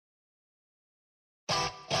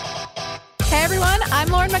everyone. I'm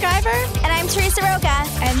Lauren MacGyver. And I'm Teresa Roca.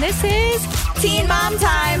 And this is Teen Mom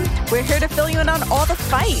Time. We're here to fill you in on all the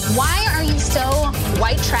fight. Why are you so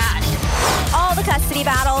white trash? All the custody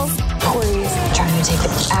battles. Corey's trying to take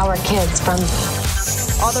our kids from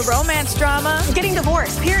all the romance drama. Getting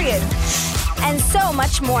divorced, period. And so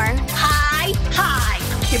much more. Hi.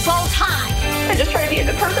 You're both high. I just try to be a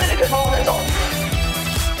good person and a good role model.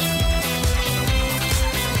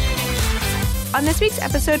 On this week's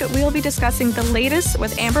episode, we'll be discussing the latest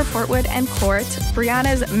with Amber Portwood and Court,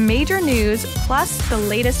 Brianna's major news, plus the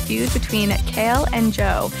latest feud between Kail and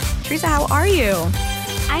Jo. Teresa, how are you?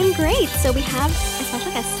 I'm great. So we have a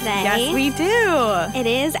special guest today. Yes, we do. It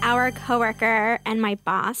is our coworker and my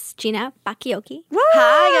boss, Gina Bacchiocchi. Woo!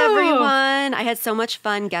 Hi, everyone. I had so much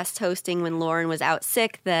fun guest hosting when Lauren was out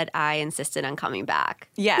sick that I insisted on coming back.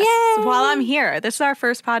 Yes, Yay! while I'm here. This is our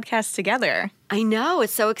first podcast together. I know.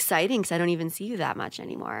 It's so exciting because I don't even see you that much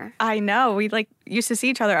anymore. I know. We used to see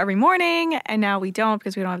each other every morning, and now we don't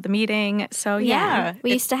because we don't have the meeting. So, yeah.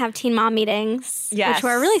 We used to have teen mom meetings, Yes. which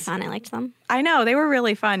were really fun. I liked them. I know. They were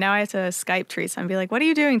really fun. Now I have to Skype Teresa and be like, what are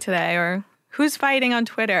you doing today? Or who's fighting on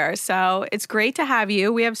Twitter? So it's great to have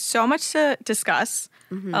you. We have so much to discuss.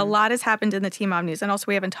 Mm-hmm. A lot has happened in the Teen Mom news. And also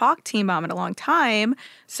we haven't talked Teen Mom in a long time.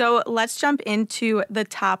 So let's jump into the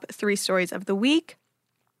top 3 stories of the week.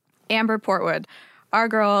 Amber Portwood. Our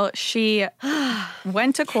girl, she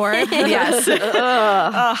went to court. Yes.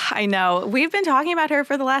 I know. We've been talking about her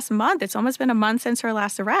for the last month. It's almost been a month since her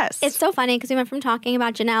last arrest. It's so funny because we went from talking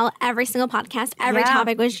about Jenelle every single podcast. Every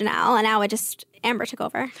topic was Jenelle. And now Amber took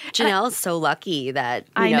over. Janelle is so lucky that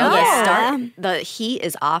I know. the heat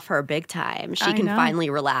is off her big time. She can finally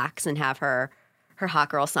relax and have her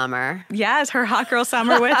hot girl summer. Yes, her hot girl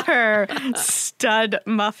summer with her stud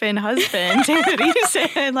muffin husband, David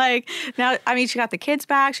Eason. Now, she got the kids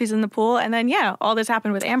back. She's in the pool. And then, all this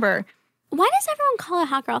happened with Amber. Why does everyone call it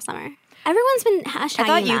hot girl summer? Everyone's been hashtagging I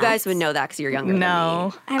thought you that. guys would know that because you're younger than me.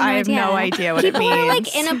 I have no idea what it means.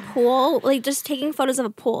 People are in a pool, just taking photos of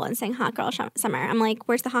a pool and saying hot girl summer. I'm like,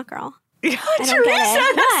 where's the hot girl? Teresa,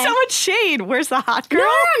 that's so much shade. Where's the hot girl?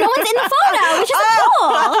 No one's in the photo. It's just a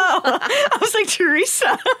pool. I was like,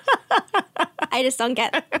 Teresa. I just don't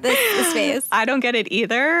get this phase. I don't get it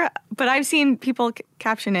either, but I've seen people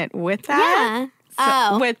caption it with that.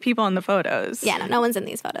 Yeah. With people in the photos. Yeah, no one's in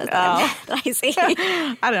these photos that I see.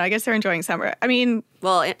 I don't know. I guess they're enjoying summer.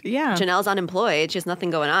 Janelle's unemployed. She has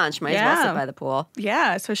nothing going on. She might as well sit by the pool.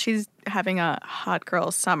 Yeah, so she's having a hot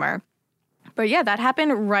girl summer. But that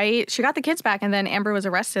happened right. She got the kids back, and then Amber was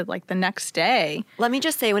arrested the next day. Let me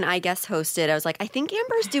just say, when I guest hosted, I was like, I think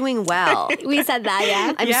Amber's doing well. We said that,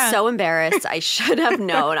 yeah. I'm so embarrassed. I should have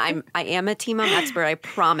known. I am a Teen Mom expert. I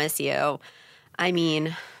promise you.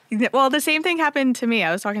 Well, the same thing happened to me.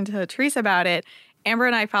 I was talking to Teresa about it. Amber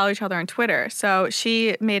and I follow each other on Twitter. So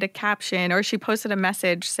she made a caption, or she posted a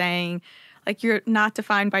message saying, you're not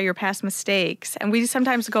defined by your past mistakes. And we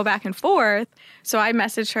sometimes go back and forth. So I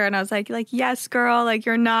messaged her and I was like, yes, girl,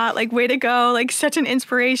 you're not, way to go, such an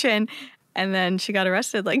inspiration. And then she got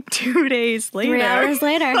arrested 2 days later. 3 hours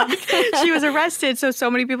later. She was arrested. So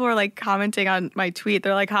many people were commenting on my tweet.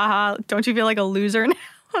 They're like, haha, don't you feel like a loser now?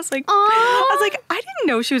 I was like, I didn't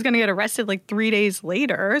know she was going to get arrested 3 days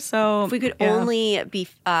later. So if we could only be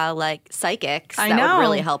psychics, that would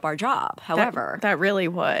really help our job. However, that really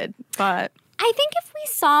would. But I think if we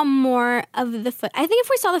saw more of if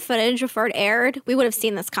we saw the footage before it aired, we would have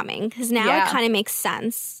seen this coming because now it kind of makes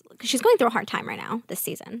sense. Because she's going through a hard time right now this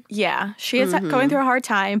season. Yeah, she is going through a hard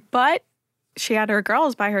time, but she had her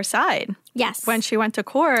girls by her side. Yes. When she went to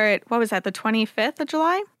court, what was that, the 25th of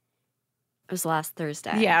July? It was last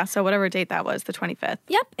Thursday. Yeah, so whatever date that was, the 25th.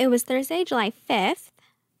 Yep, it was Thursday, July 5th.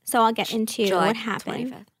 So I'll get into what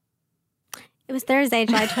happened. 25th. It was Thursday,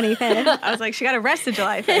 July 25th. I was like, she got arrested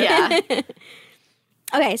July 5th. Yeah.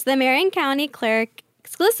 Okay, so the Marion County clerk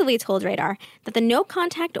exclusively told Radar that the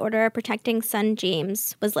no-contact order protecting son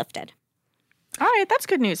James was lifted. All right, that's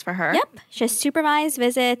good news for her. Yep, she has supervised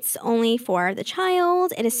visits only for the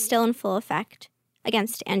child. It is still in full effect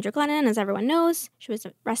against Andrew Glennon, as everyone knows. She was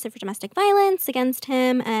arrested for domestic violence against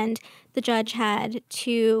him, and the judge had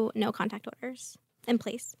 2 no-contact orders in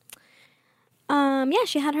place.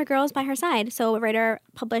 She had her girls by her side. So Radar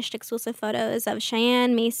published exclusive photos of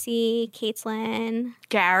Cheyenne, Macy, Caitlin,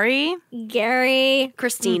 Gary,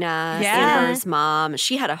 Christina, Amber's mom.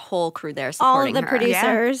 She had a whole crew there supporting her. All the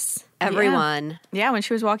producers. Yeah. Everyone. Yeah, when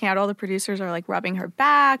she was walking out, all the producers are rubbing her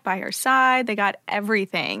back, by her side. They got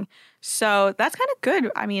everything. So that's kind of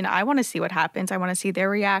good. I want to see what happens. I want to see their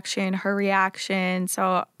reaction, her reaction.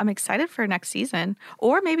 So I'm excited for next season.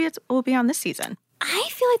 Or maybe it will be on this season. I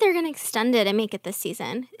feel like they're going to extend it and make it this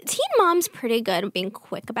season. Teen Mom's pretty good at being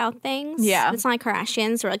quick about things. Yeah. It's not like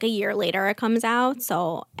Kardashians where like a year later it comes out.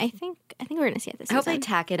 So I think we're going to see it this I hope season. they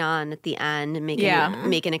tack it on at the end and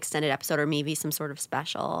make an extended episode or maybe some sort of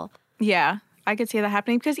special. Yeah, I could see that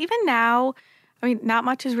happening because even now, I mean, not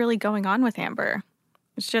much is really going on with Amber.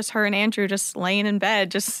 It's just her and Andrew just laying in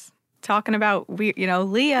bed, just talking about,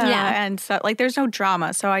 Leah and stuff. Like, there's no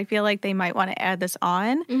drama. So I feel like they might want to add this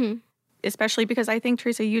on, especially because I think,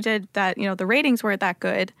 Teresa, you did that, the ratings weren't that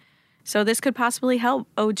good. So this could possibly help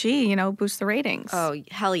OG, boost the ratings. Oh,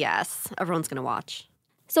 hell yes. Everyone's going to watch.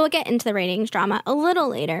 So we'll get into the ratings drama a little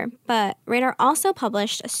later, but Radar also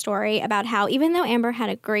published a story about how even though Amber had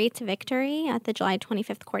a great victory at the July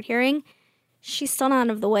 25th court hearing, she's still not out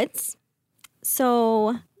of the woods.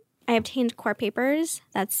 So I obtained court papers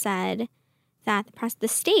that said that the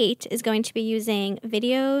state is going to be using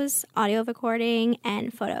videos, audio recording,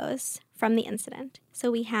 and photos from the incident. So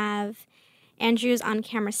we have Andrew's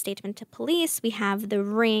on-camera statement to police. We have the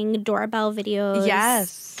Ring doorbell videos.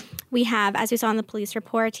 Yes. We have, as we saw in the police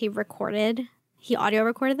report, he audio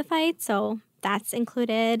recorded the fight, so that's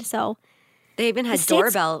included. So they even had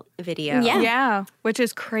doorbell video. Yeah. Yeah, which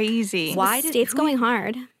is crazy. the state's going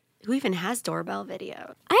hard. Who even has doorbell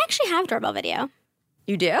video? I actually have doorbell video.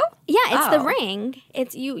 You do? Yeah, it's the Ring.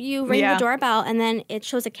 It's you ring the doorbell, and then it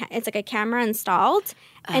shows it's like a camera installed,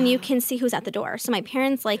 and you can see who's at the door. So my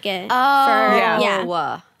parents like it.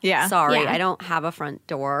 Yeah. Sorry, Yeah. I don't have a front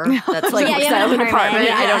door. That's like Yeah, you set have up an an apartment.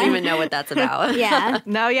 apartment, I don't yeah. even know what that's about. Yeah.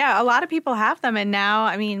 No, a lot of people have them. And now,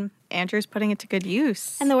 I mean, Andrew's putting it to good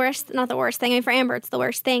use. And not the worst thing. I mean, for Amber, it's the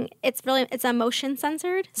worst thing. It's motion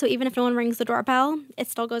censored. So even if no one rings the doorbell, it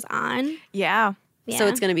still goes on. Yeah. So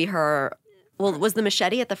it's going to be her. Well, was the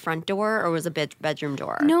machete at the front door or was it a bedroom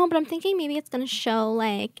door? No, but I'm thinking maybe it's going to show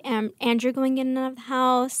like Andrew going in and out of the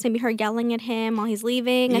house, maybe her yelling at him while he's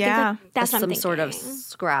leaving. I think that's what I'm some thinking. sort of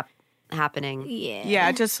scrap happening. Yeah.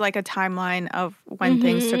 Yeah, just like a timeline of when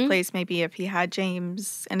things took place. Maybe if he had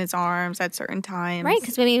James in his arms at certain times. Right,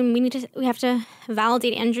 because I mean, we have to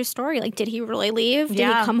validate Andrew's story. Like, did he really leave? Did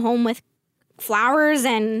he come home with flowers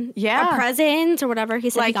and a present or whatever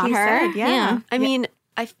he said he got her? Said, yeah. I mean,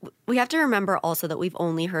 we have to remember also that we've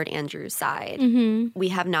only heard Andrew's side. We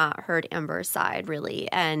have not heard Amber's side,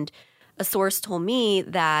 really. And a source told me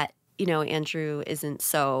that, Andrew isn't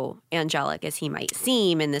so angelic as he might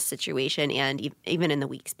seem in this situation and even in the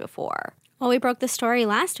weeks before. Well, we broke the story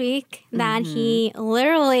last week that he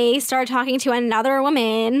literally started talking to another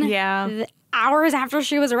woman hours after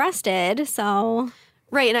she was arrested. So,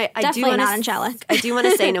 right, and I definitely do not angelic. I do want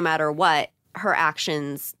to say no matter what, her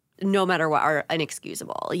actions, no matter what, are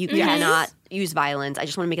inexcusable. You cannot use violence. I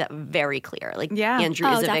just want to make that very clear. Like, Andrew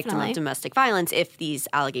is a victim of domestic violence if these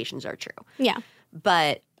allegations are true. Yeah.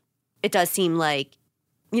 But it does seem like,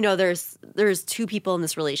 there's two people in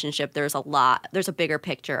this relationship. There's a bigger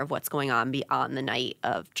picture of what's going on beyond the night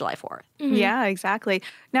of July 4th. Yeah, exactly.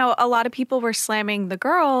 Now, a lot of people were slamming the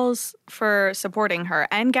girls for supporting her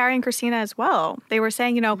and Gary and Christina as well. They were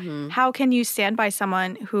saying, how can you stand by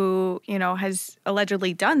someone who, has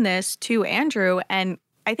allegedly done this to Andrew? And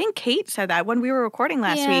I think Kate said that when we were recording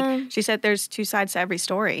last week. She said there's two sides to every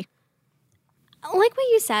story. Like what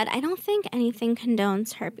you said, I don't think nothing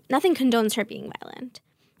condones her being violent.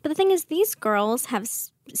 But the thing is, these girls have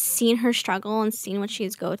seen her struggle and seen what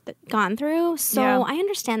she's gone through. So I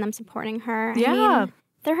understand them supporting her. I mean,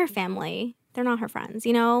 they're her family. They're not her friends,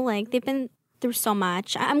 Like, they've been through so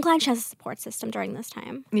much. I'm glad she has a support system during this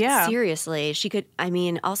time. Yeah. Seriously. She could,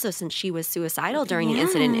 also since she was suicidal during the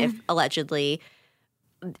incident, if allegedly,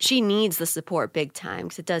 she needs the support big time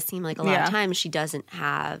because it does seem like a lot of times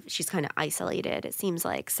she's kind of isolated, it seems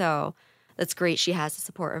like. So that's great. She has the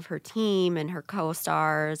support of her team and her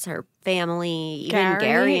co-stars, her family, even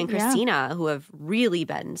Gary and Christina, who have really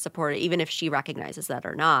been supportive, even if she recognizes that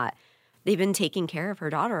or not. They've been taking care of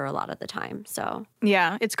her daughter a lot of the time. So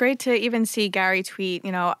yeah, it's great to even see Gary tweet,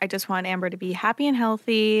 I just want Amber to be happy and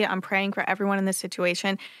healthy. I'm praying for everyone in this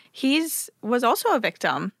situation. Was also a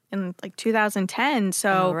victim in like 2010.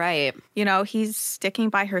 So, he's sticking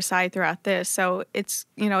by her side throughout this. So it's,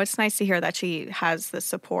 it's nice to hear that she has the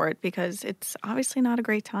support because it's obviously not a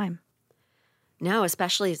great time. No,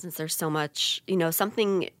 especially since there's so much,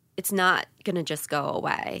 it's not going to just go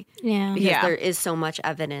away. Yeah. Because there is so much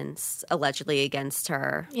evidence allegedly against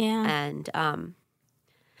her. Yeah. And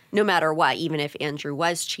no matter what, even if Andrew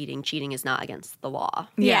was cheating is not against the law.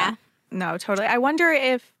 Yeah. No, totally. I wonder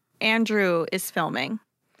if Andrew is filming.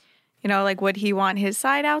 Would he want his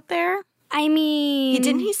side out there? I mean...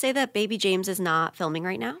 Didn't he say that Baby James is not filming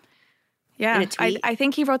right now? Yeah. In a tweet? I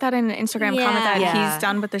think he wrote that in an Instagram comment that he's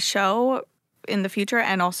done with the show. in the future,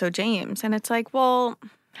 and also James. And it's like, well,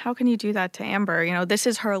 how can you do that to Amber? You know, this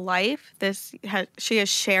is her life. She has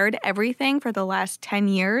shared everything for the last 10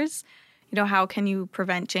 years. You know, how can you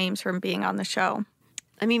prevent James from being on the show?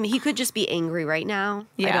 I mean, he could just be angry right now.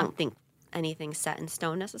 Yeah. I don't think anything's set in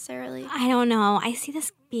stone necessarily. I don't know. I see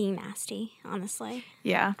this being nasty, honestly.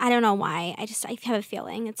 Yeah. I don't know why. I have a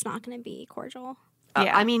feeling it's not going to be cordial.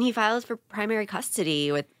 Yeah. I mean, he filed for primary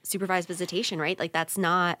custody with supervised visitation, right? Like, that's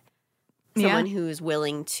not someone who's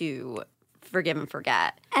willing to forgive and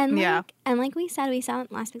forget. And like we said in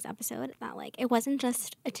last week's episode that like it wasn't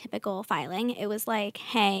just a typical filing. It was like,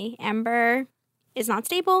 hey, Amber is not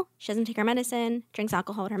stable. She doesn't take her medicine, drinks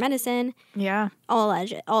alcohol with her medicine. Yeah. All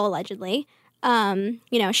allegedly. You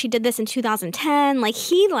know, she did this in 2010. Like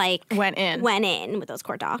he went in with those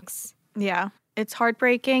court docs. Yeah. It's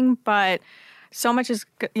heartbreaking, but so much is,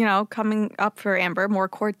 you know, coming up for Amber. More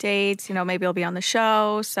court dates, you know, maybe I'll be on the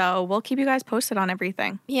show. So we'll keep you guys posted on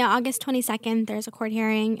everything. Yeah, August 22nd, there's a court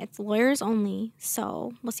hearing. It's lawyers only.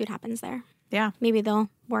 So we'll see what happens there. Yeah. Maybe they'll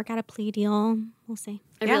work out a plea deal. We'll see.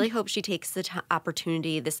 I really hope she takes the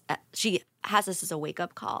opportunity. She has this as a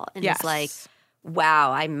wake-up call. And it's like,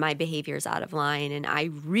 wow, my behavior is out of line. And I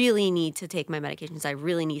really need to take my medications. I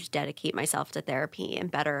really need to dedicate myself to therapy and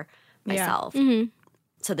better myself. Mm-hmm.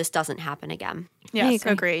 So this doesn't happen again. Yes,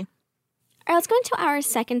 agree. All right, let's go into our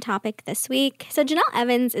second topic this week. So Jenelle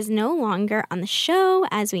Evans is no longer on the show.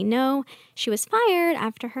 As we know, she was fired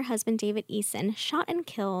after her husband, David Eason, shot and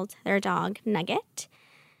killed their dog, Nugget.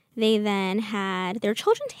 They then had their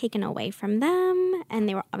children taken away from them, and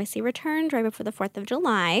they were obviously returned right before the 4th of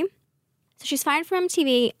July. So she's fired from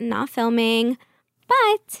MTV, not filming,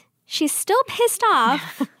 but she's still pissed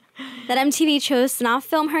off that MTV chose to not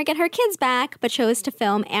film her get her kids back, but chose to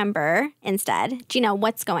film Amber instead. Gina,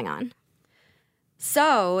 what's going on?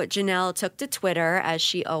 So Jenelle took to Twitter, as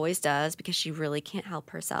she always does, because she really can't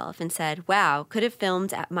help herself, and said, wow, could have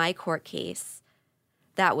filmed at my court case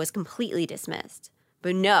that was completely dismissed.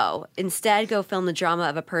 But no, instead go film the drama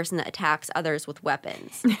of a person that attacks others with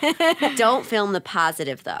weapons. Don't film the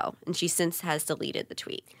positive, though. And she since has deleted the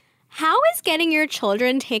tweet. How is getting your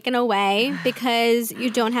children taken away because you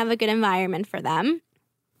don't have a good environment for them?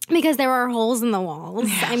 Because there are holes in the walls.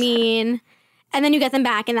 I mean, and then you get them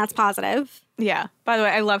back and that's positive. Yeah. By the way,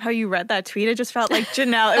 I love how you read that tweet. It just felt like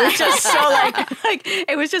Jenelle. It was just so like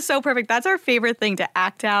it was just so perfect. That's our favorite thing, to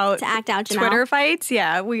act out. To act out Jenelle. Twitter fights.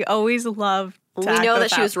 Yeah. We always love to We know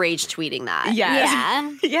that she was rage tweeting that. Yes.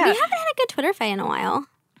 Yeah. Yeah. We haven't had a good Twitter fight in a while.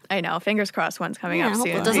 I know. Fingers crossed one's coming up soon.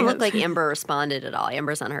 It doesn't look like Amber responded at all.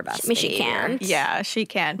 Amber's on her best behavior. She can. Yeah, she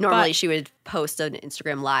can. Normally she would post an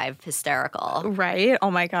Instagram live hysterical. Right?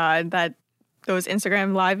 Oh my God. Those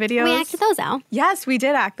Instagram live videos. We acted those out. Yes, we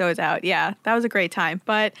did act those out. Yeah, that was a great time.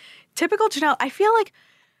 But typical Jenelle, I feel like,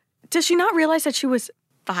 does she not realize that she was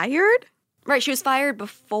fired? Right, she was fired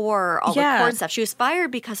before all the court stuff. She was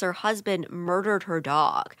fired because her husband murdered her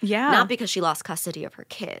dog. Yeah. Not because she lost custody of her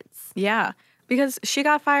kids. Yeah, because she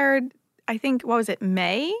got fired, I think, what was it,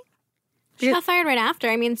 May? She got fired right after.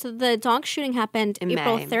 I mean, so the dog shooting happened in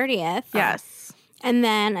April May. 30th. Yes. And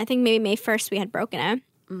then I think maybe May 1st we had broken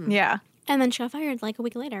it. Yeah. And then she got fired like a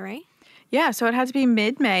week later, right? Yeah, so it had to be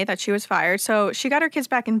mid-May that she was fired. So she got her kids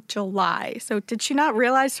back in July. So did she not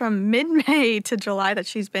realize from mid-May to July that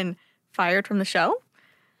she's been fired from the show?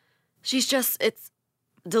 It's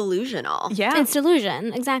delusional. Yeah. It's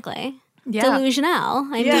delusion, exactly. Yeah. Delusional.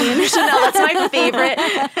 I mean, Delusional, that's my favorite.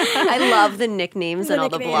 I love the nicknames and all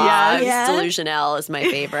the nicknames. blogs. Yeah. Delusional is my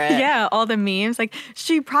favorite. Yeah, all the memes. Like,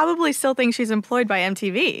 she probably still thinks she's employed by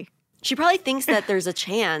MTV. She probably thinks that there's a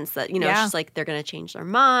chance that, she's like, they're going to change their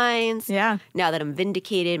minds. Yeah. Now that I'm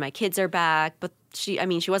vindicated, my kids are back. But she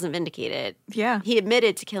wasn't vindicated. Yeah. He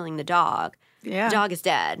admitted to killing the dog. Yeah. The dog is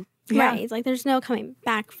dead. Yeah. Right. Like, there's no coming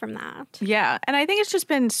back from that. Yeah. And I think it's just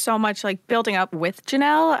been so much like building up with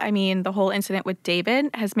Jenelle. I mean, the whole incident with David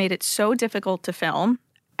has made it so difficult to film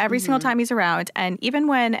every single time he's around. And even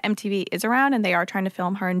when MTV is around and they are trying to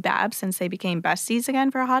film her and Babs since they became besties again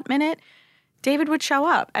for a hot minute, David would show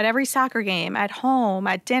up at every soccer game, at home,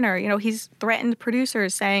 at dinner. You know, he's threatened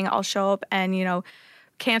producers saying, I'll show up and,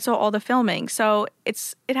 cancel all the filming. So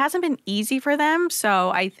it hasn't been easy for them.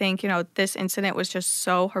 So I think, this incident was just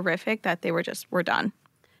so horrific that they we're done.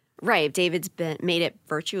 Right. David's made it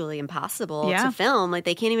virtually impossible to film. Like,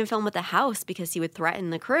 they can't even film at the house because he would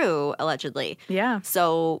threaten the crew, allegedly. Yeah.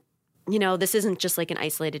 So, this isn't just like an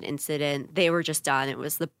isolated incident. They were just done. It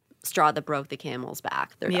was the straw that broke the camel's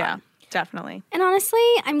back. They're done. Yeah, definitely. And honestly,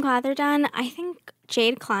 I'm glad they're done. I think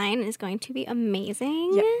Jade Klein is going to be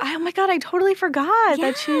amazing. Yeah. Oh my God, I totally forgot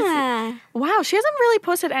that she's... Wow, she hasn't really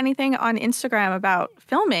posted anything on Instagram about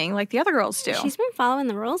filming like the other girls do. She's been following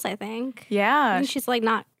the rules, I think. Yeah. And she's like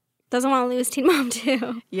doesn't want to lose Teen Mom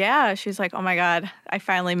 2. Yeah, she's like, oh my God, I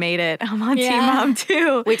finally made it. I'm on Teen Mom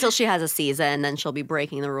 2. Wait till she has a season, then she'll be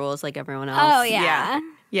breaking the rules like everyone else. Oh, yeah.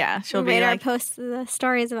 Yeah, she'll be like... post the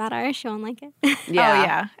stories about her. She won't like it. Yeah. Oh,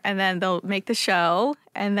 yeah. And then they'll make the show,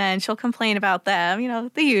 and then she'll complain about them,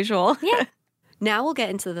 the usual. Yeah. Now we'll get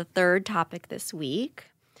into the third topic this week.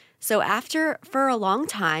 So for a long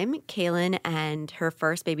time, Kailyn and her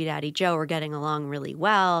first baby daddy, Jo, were getting along really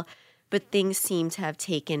well, but things seem to have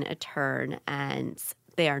taken a turn, and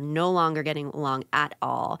they are no longer getting along at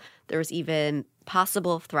all. There was even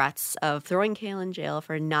possible threats of throwing Kailyn in jail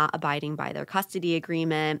for not abiding by their custody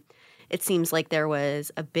agreement. It seems like there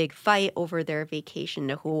was a big fight over their vacation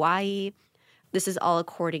to Hawaii. This is all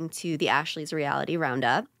according to the Ashley's Reality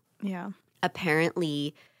Roundup. Yeah.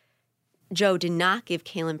 Apparently, Jo did not give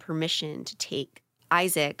Kailyn permission to take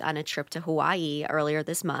Isaac on a trip to Hawaii earlier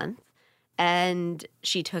this month, and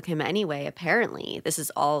she took him anyway, apparently. This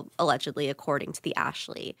is all allegedly according to the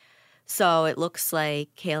Ashley. So it looks like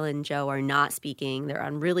Kailyn and Jo are not speaking. They're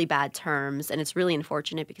on really bad terms, and it's really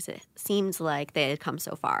unfortunate because it seems like they had come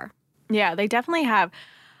so far. Yeah, they definitely have.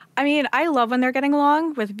 I mean, I love when they're getting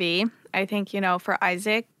along with V. I think, for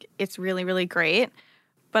Isaac, it's really, really great.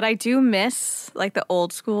 But I do miss, the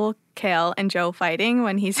old school Kail and Jo fighting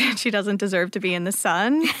when he said she doesn't deserve to be in the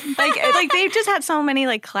sun. Like they've just had so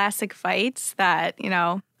many, classic fights that,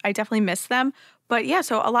 I definitely miss them. But yeah,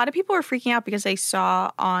 so a lot of people were freaking out because they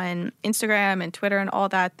saw on Instagram and Twitter and all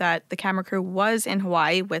that the camera crew was in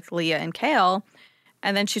Hawaii with Leah and Kail.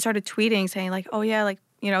 And then she started tweeting saying oh yeah,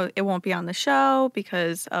 it won't be on the show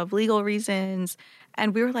because of legal reasons.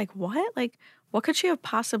 And we were like, what? What could she have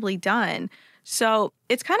possibly done? So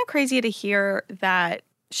it's kind of crazy to hear that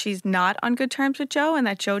she's not on good terms with Jo and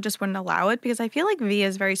that Jo just wouldn't allow it, because I feel like V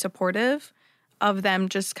is very supportive of them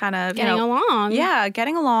just kind of getting along. Yeah,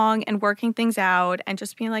 getting along and working things out and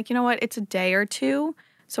just being like, you know what, it's a day or two,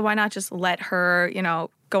 so why not just let her,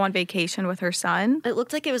 go on vacation with her son? It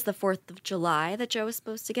looked like it was the 4th of July that Jo was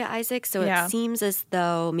supposed to get Isaac, so it seems as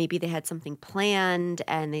though maybe they had something planned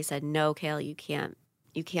and they said, no, Kail, you can't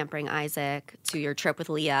bring Isaac to your trip with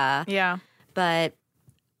Leah. Yeah. But,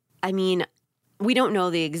 I mean, we don't know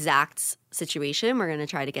the exact situation. We're going to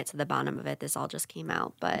try to get to the bottom of it. This all just came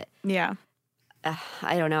out. But, yeah,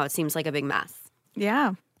 I don't know. It seems like a big mess.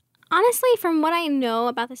 Yeah. Honestly, from what I know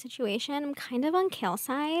about the situation, I'm kind of on Kail's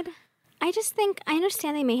side. I just think, I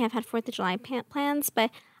understand they may have had 4th of July plans,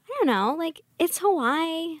 but I don't know. It's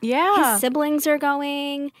Hawaii. Yeah. His siblings are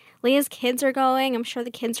going. Leah's kids are going. I'm sure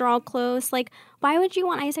the kids are all close. Why would you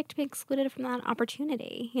want Isaac to be excluded from that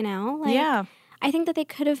opportunity, Yeah. I think that they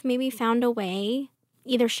could have maybe found a way.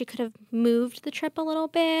 Either she could have moved the trip a little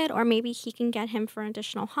bit, or maybe he can get him for an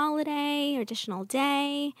additional holiday or additional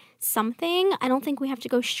day, something. I don't think we have to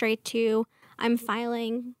go straight to, I'm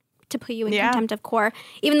filing to put you in contempt of court,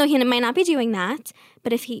 even though he might not be doing that.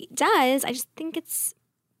 But if he does, I just think it's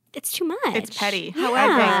too much. It's petty.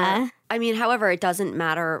 Yeah. However, it doesn't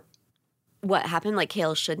matter what happened.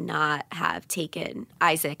 Kail should not have taken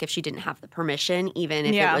Isaac if she didn't have the permission, even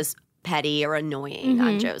if it was petty or annoying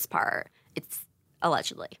on Jo's part. It's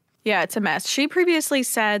allegedly. Yeah, it's a mess. She previously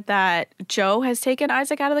said that Jo has taken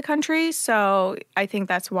Isaac out of the country, so I think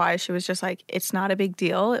that's why she was just like, it's not a big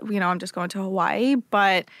deal. I'm just going to Hawaii.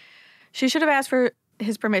 But she should have asked for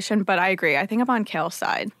his permission, but I agree. I think I'm on Kail's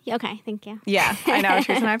side. Okay, thank you. Yeah, I know.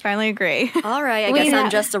 Teresa and I finally agree. All right, I guess I'm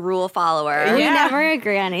just a rule follower. We never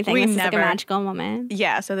agree on anything. This is a magical moment.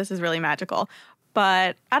 Yeah, so this is really magical.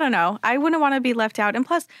 But I don't know. I wouldn't want to be left out. And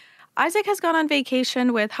plus, Isaac has gone on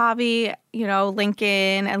vacation with Javi,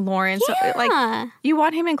 Lincoln and Lauren. Yeah. So, you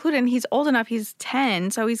want him included. And he's old enough. He's 10.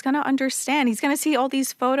 So he's going to understand. He's going to see all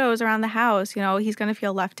these photos around the house. He's going to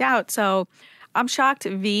feel left out. So I'm shocked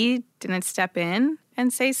V didn't step in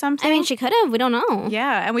and say something. She could have. We don't know.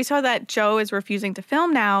 Yeah. And we saw that Jo is refusing to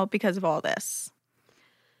film now because of all this.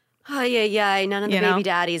 Oh, yeah. None of the baby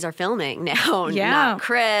daddies are filming now. Yeah. Not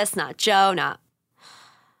Chris, not Jo, not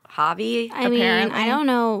Javi. Apparently. I don't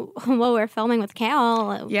know what we're filming with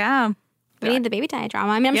Kail. Yeah. We need the baby daddy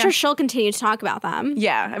drama. I'm sure she'll continue to talk about them.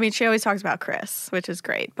 Yeah. She always talks about Chris, which is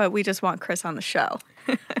great. But we just want Chris on the show.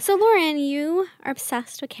 So, Lauren, you are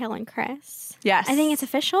obsessed with Kail and Chris. Yes. I think it's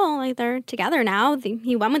official. They're together now.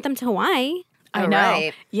 He went with them to Hawaii. I know.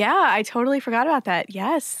 Right. Yeah, I totally forgot about that.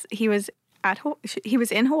 Yes, he was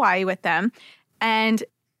in Hawaii with them. And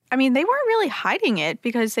they weren't really hiding it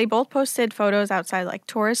because they both posted photos outside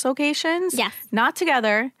tourist locations. Yes. Not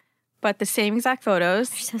together, but the same exact photos.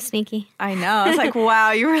 You're so sneaky. I know. I was like,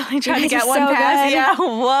 wow, you really trying to get one so pass. good. Yeah.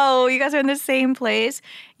 Whoa, you guys are in the same place.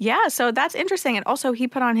 Yeah, so that's interesting. And also he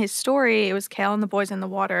put on his story, it was Kale and the boys in the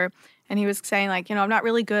water. And he was saying like, I'm not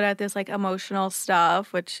really good at this like emotional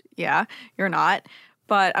stuff, which, yeah, you're not.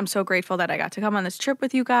 But I'm so grateful that I got to come on this trip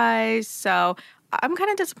with you guys. So I'm kind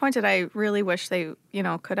of disappointed. I really wish they,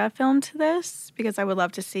 could have filmed this because I would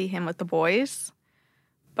love to see him with the boys.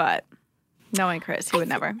 But knowing Chris, he would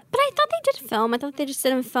never. But I thought they did film. I thought they just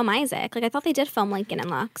didn't film Isaac. Like, I thought they did film Lincoln and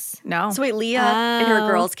Lux. No. So wait, Leah and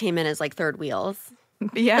her girls came in as like third wheels.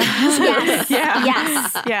 Yeah. Yes. Yeah.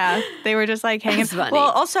 Yes. Yeah. They were just like hanging. That's funny. Well,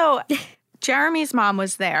 also, Jeremy's mom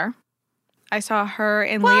was there. I saw her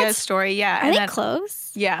in Leah's story. Yeah. Are they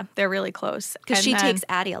close? Yeah, they're really close. Because she then- takes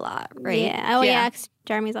Addie a lot, right? Yeah. Oh, Yeah. yeah. 'Cause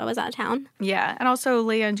Jeremy's always out of town. Yeah. And also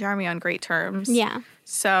Leah and Jeremy on great terms. Yeah.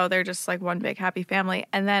 So they're just like one big happy family.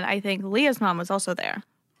 And then I think Leah's mom was also there.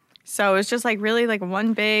 So it was just like really like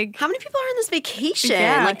one big. How many people are on this vacation?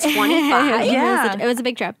 Yeah. Like 25? Yeah. It was a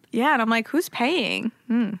big trip. Yeah. And I'm like, who's paying?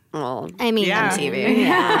 Well, I mean, Yeah. MTV.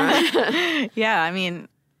 Yeah. Yeah. I mean,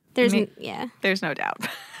 There's, Me- yeah. there's no doubt.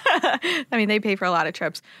 I mean, they pay for a lot of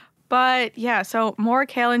trips. But yeah, so more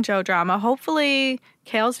Kale and Jo drama. Hopefully,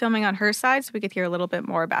 Kale's filming on her side, so we could hear a little bit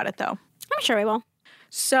more about it, though. I'm sure we will.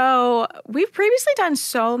 So we've previously done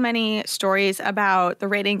so many stories about the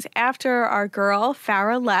ratings after our girl,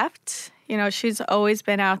 Farrah, left. She's always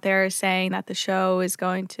been out there saying that the show is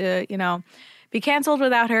going to, be canceled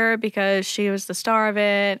without her because she was the star of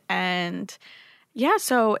it. And yeah,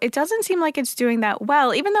 so it doesn't seem like it's doing that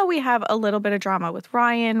well, even though we have a little bit of drama with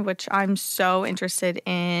Ryan, which I'm so interested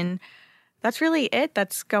in. That's really it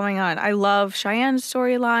that's going on. I love Cheyenne's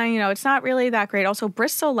storyline. It's not really that great. Also,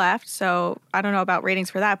 Bristol left, so I don't know about ratings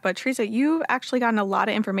for that. But Teresa, you've actually gotten a lot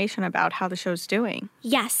of information about how the show's doing.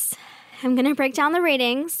 Yes. I'm going to break down the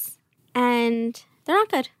ratings, and they're not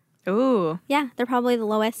good. Ooh. Yeah, they're probably the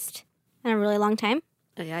lowest in a really long time.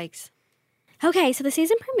 Oh, yikes. Okay, so the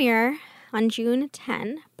season premiere on June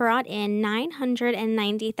 10 brought in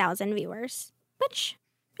 990,000 viewers, which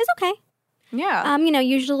is okay. Yeah.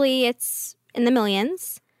 Usually it's in the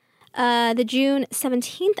millions. The June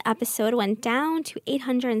 17th episode went down to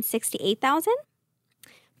 868,000.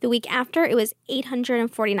 The week after, it was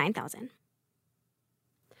 849,000.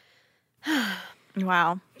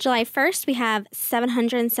 Wow. July 1st, we have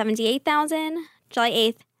 778,000. July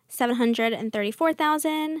 8th,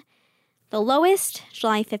 734,000. The lowest,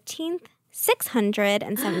 July 15th,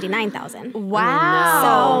 679,000.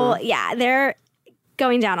 Wow. So, yeah, they're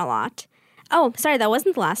going down a lot. Oh, sorry, that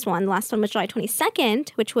wasn't the last one. The last one was July 22nd,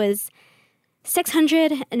 which was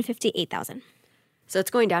 658,000. So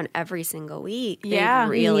it's going down every single week. Yeah.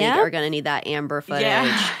 They really Yeah. are going to need that Amber footage.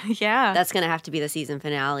 Yeah. That's going to have to be the season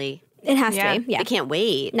finale. It has Yeah. to be, yeah. They can't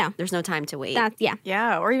wait. No. There's no time to wait. Yeah.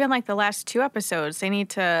 Yeah. Or even like the last two episodes. They need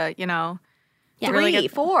to, Yeah. really 3,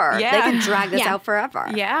 get- 4. Yeah. They can drag this Yeah. out forever.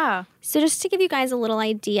 Yeah. So just to give you guys a little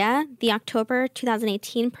idea, the October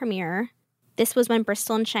 2018 premiere, this was when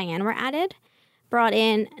Bristol and Cheyenne were added, brought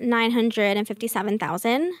in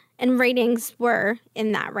 957,000, and ratings were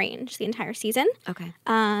in that range the entire season. Okay.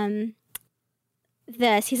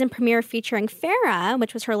 The season premiere featuring Farrah,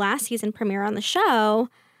 which was her last season premiere on the show,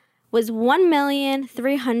 was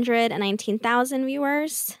 1,319,000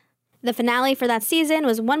 viewers. The finale for that season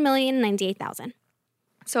was 1,098,000.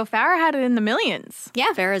 So Farrah had it in the millions.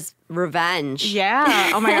 Yeah. Farrah's revenge.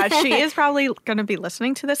 Yeah. Oh my God. She is probably going to be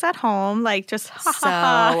listening to this at home. Like just So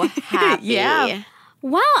happy. Yeah.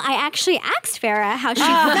 Well, I actually asked Farrah how she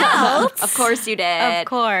felt. Of course you did. Of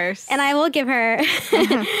course. And I will give her,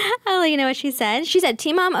 I'll let you know what she said. She said,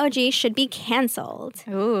 Teen Mom OG should be canceled.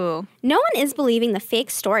 Ooh. No one is believing the fake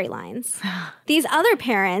storylines. These other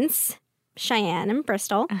parents, Cheyenne and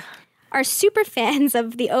Bristol, are super fans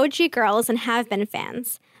of the OG girls and have been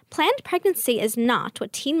fans. Planned pregnancy is not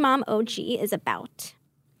what Teen Mom OG is about.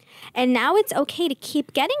 And now it's okay to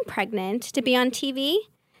keep getting pregnant to be on TV.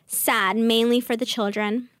 Sad, mainly for the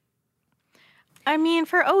children. I mean,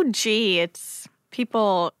 for OG, it's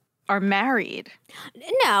people are married.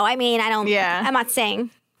 No, I mean, I don't. Yeah. I'm not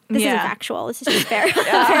saying this Yeah. isn't factual. This is just fair.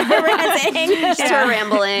 Saying. Just her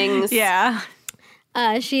ramblings. Yeah.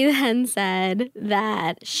 She then said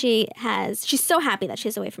that she's so happy that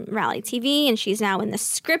she's away from reality TV and she's now in the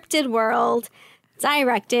scripted world,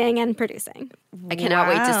 directing and producing. I cannot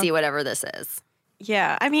wait to Wow. see whatever this is.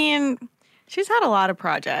 Yeah. I mean, she's had a lot of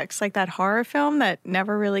projects, like that horror film that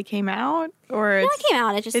never really came out. Or No, it's, it came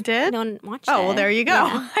out. It just It did? no one watched it. Oh, well, there you go.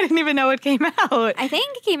 Yeah. I didn't even know it came out. I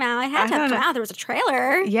think it came out. It had to have don't come know. out. There was a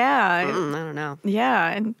trailer. Yeah. I don't know.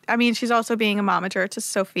 Yeah. And I mean, she's also being a momager to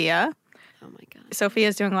Sophia. Oh my God.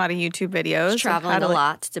 Sophia's doing a lot of YouTube videos. She's traveling a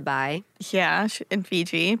lot to Dubai. Yeah, in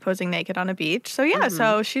Fiji, posing naked on a beach. So yeah,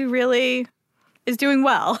 so she really is doing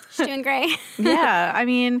well. She's doing great. Yeah, I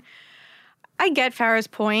mean, I get Farrah's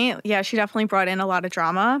point. Yeah, she definitely brought in a lot of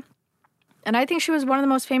drama. And I think she was one of the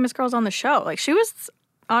most famous girls on the show. Like, she was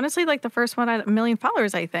honestly like the first one at 1 million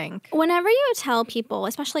followers, I think. Whenever you tell people,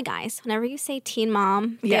 especially guys, whenever you say teen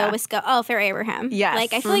mom, they always go, oh, Farrah Abraham. Yes.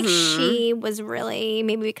 Like, I feel like she was really,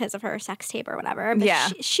 maybe because of her sex tape or whatever,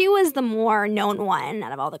 but she was the more known one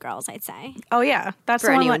out of all the girls, I'd say. Oh, yeah. That's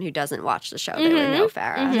For anyone who doesn't watch the show, they would know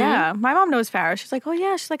Farrah. Yeah. My mom knows Farrah. She's like, oh,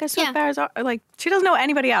 yeah. She's like, I saw Farrah's. Like, she doesn't know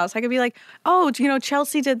anybody else. I could be like, oh, you know,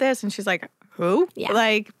 Chelsea did this. And she's like, who? Yeah.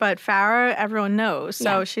 Like, but Farrah, everyone knows.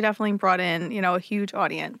 So she definitely brought in, you know, a huge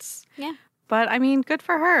audience. Yeah. But, I mean, good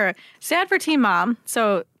for her. Sad for Teen Mom.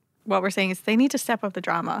 So what we're saying is they need to step up the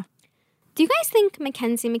drama. Do you guys think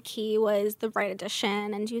Mackenzie McKee was the right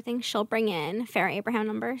addition? And do you think she'll bring in Farrah Abraham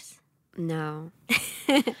numbers? No.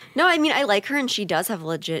 No, I mean, I like her, and she does have a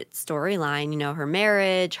legit storyline. You know, her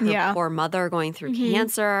marriage, her poor mother going through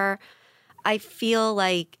cancer. I feel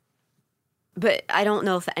like, but I don't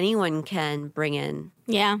know if anyone can bring in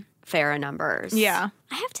Farrah numbers. Yeah.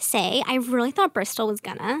 I have to say, I really thought Bristol was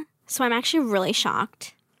gonna. So I'm actually really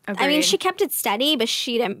shocked. Agreed. I mean, she kept it steady, but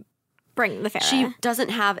she didn't bring the Farrah. She doesn't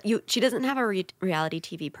have a reality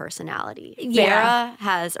TV personality. Farrah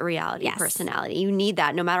has a reality personality. You need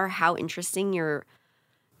that, no matter how interesting your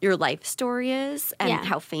life story is and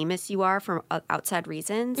how famous you are from outside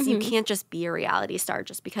reasons. You can't just be a reality star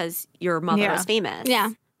just because your mother is famous. Yeah.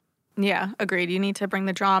 Yeah, agreed. You need to bring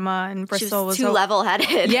the drama, and Bristol was too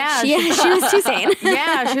level-headed. Yeah, she was too sane.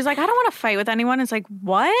 Yeah, she was like, I don't want to fight with anyone. It's like,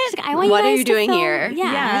 what? Like, I want what you are guys you to doing film, here?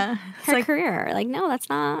 Yeah, It's her like, career. Like, no, that's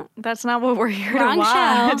not what we're here Wrong to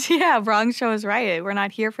watch. show. Yeah, wrong show is right. We're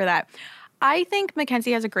not here for that. I think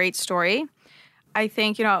Mackenzie has a great story. I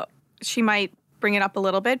think, you know, she might bring it up a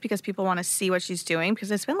little bit because people want to see what she's doing, because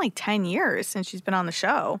it's been like 10 years since she's been on the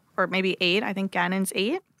show, or maybe 8. I think Gannon's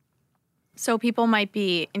 8. So people might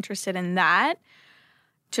be interested in that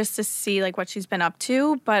just to see like what she's been up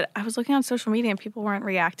to. But I was looking on social media and people weren't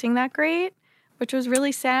reacting that great, which was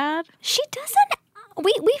really sad. She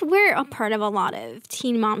doesn't. We're a part of a lot of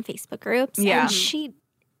teen mom Facebook groups. Yeah. And she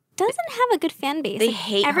doesn't have a good fan base. They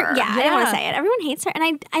hate her. Yeah, I don't want to say it. Everyone hates her. And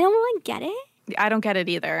I don't really get it. I don't get it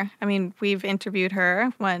either. I mean, we've interviewed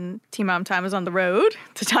her when Teen Mom Time was on the road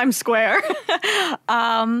to Times Square.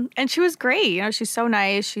 And she was great. You know, she's so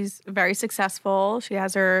nice. She's very successful. She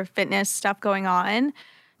has her fitness stuff going on.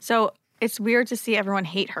 So it's weird to see everyone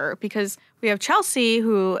hate her, because we have Chelsea,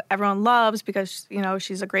 who everyone loves because, you know,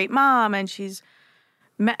 she's a great mom and she's,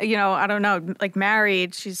 you know, I don't know, like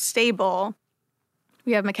married. She's stable.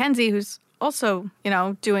 We have Mackenzie, who's also, you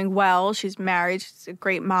know, doing well. She's married. She's a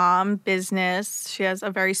great mom, business. She has a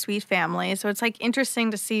very sweet family. So it's like interesting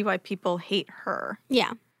to see why people hate her.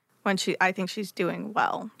 Yeah. When I think she's doing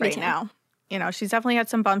well right now. You know, she's definitely had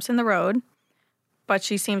some bumps in the road, but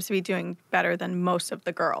she seems to be doing better than most of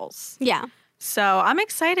the girls. Yeah. So I'm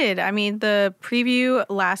excited. I mean, the preview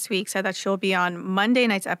last week said that she'll be on Monday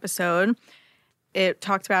night's episode. It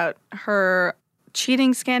talked about her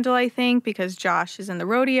cheating scandal, I think, because Josh is in the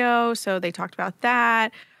rodeo. So they talked about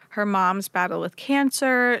that. Her mom's battle with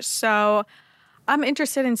cancer. So I'm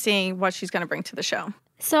interested in seeing what she's going to bring to the show.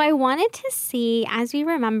 So I wanted to see, as we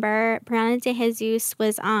remember, Brianna DeJesus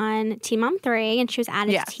was on Teen Mom 3 and she was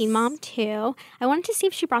added to Teen Mom 2. I wanted to see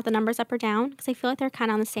if she brought the numbers up or down, because I feel like they're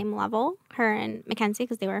kind of on the same level, her and Mackenzie,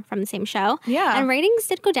 because they were from the same show. Yeah. And ratings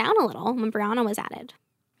did go down a little when Brianna was added.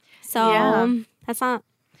 So it's not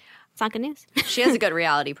good news. She has a good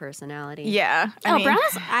reality personality. Yeah.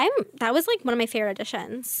 Brianna's, that was like one of my favorite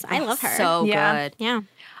additions. I love her. So good. Yeah.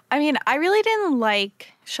 I mean, I really didn't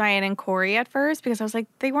like Cheyenne and Corey at first, because I was like,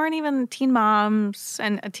 they weren't even teen moms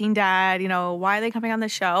and a teen dad. You know, why are they coming on the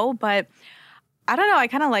show? But I don't know. I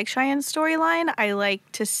kind of like Cheyenne's storyline. I like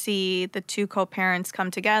to see the two co-parents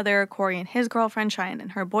come together, Corey and his girlfriend, Cheyenne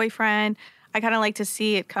and her boyfriend. I kind of like to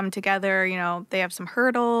see it come together. You know, they have some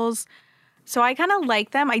hurdles. So I kind of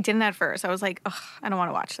like them. I didn't at first. I was like, ugh, I don't want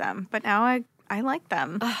to watch them. But now I like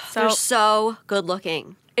them. They're so good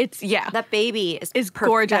looking. That baby is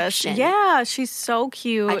gorgeous. Yeah, she's so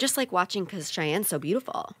cute. I just like watching because Cheyenne's so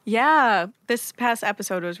beautiful. Yeah, this past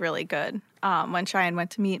episode was really good when Cheyenne went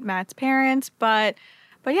to meet Matt's parents. But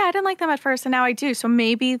yeah, I didn't like them at first, and now I do. So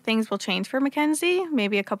maybe things will change for Mackenzie.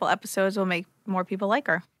 Maybe a couple episodes will make more people like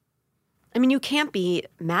her. I mean, you can't be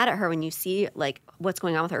mad at her when you see like what's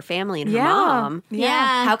going on with her family and her mom.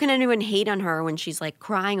 Yeah. How can anyone hate on her when she's like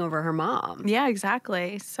crying over her mom? Yeah,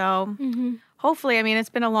 exactly. So hopefully, I mean, it's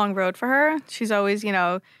been a long road for her. She's always, you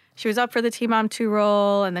know, she was up for the Teen Mom 2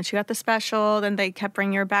 role, and then she got the special. Then they kept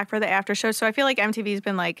bringing her back for the after show. So I feel like MTV's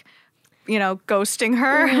been like, ghosting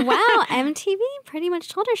her. Wow, MTV pretty much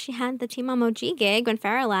told her she had the Teen Mom OG gig when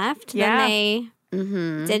Farrah left. Yeah. Then they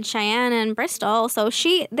did Cheyenne and Bristol. So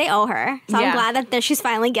they owe her. So I'm glad that she's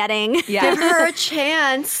finally getting. Yeah. Give her a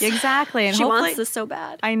chance. Exactly. And She wants this so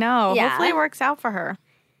bad. I know. Yeah. Hopefully it works out for her.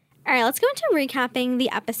 All right, let's go into recapping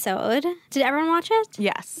the episode. Did everyone watch it?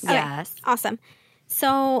 Yes. Okay, Yes. awesome.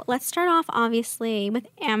 So let's start off, obviously, with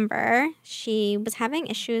Amber. She was having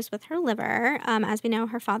issues with her liver. As we know,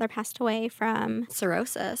 her father passed away from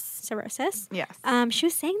cirrhosis. Yes. She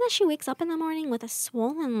was saying that she wakes up in the morning with a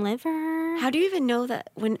swollen liver. How do you even know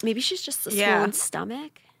that? When maybe she's just a swollen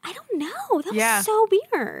stomach? I don't know. That was so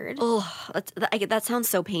weird. Oh, that sounds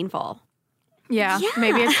so painful. Yeah.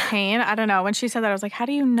 Maybe it's pain. I don't know. When she said that, I was like, how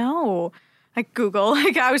do you know? Like Google.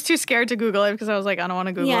 Like I was too scared to Google it because I was like, I don't want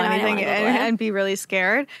to Google anything and be really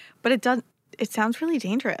scared. But it sounds really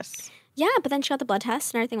dangerous. Yeah, but then she got the blood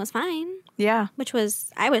test and everything was fine. Yeah.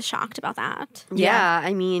 I was shocked about that. Yeah.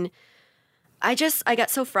 I mean, I got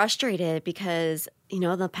so frustrated because,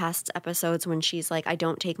 the past episodes when she's like, I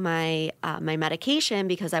don't take my my medication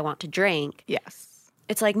because I want to drink. Yes.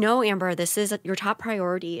 It's like, no, Amber, this is your top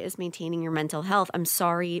priority is maintaining your mental health. I'm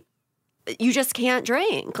sorry. You just can't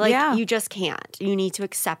drink. You just can't. You need to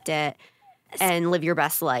accept it and live your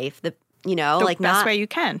best life. The best way you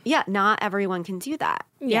can. Yeah, not everyone can do that.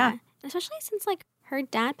 Yeah. Especially since her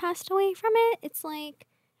dad passed away from it. It's like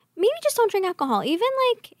maybe just don't drink alcohol. Even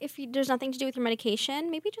if there's nothing to do with your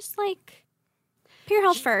medication, maybe just put your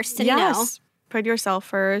health first. And, put yourself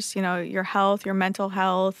first. Your health, your mental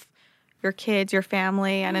health, your kids, your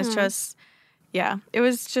family, and it's just it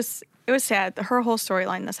was sad. Her whole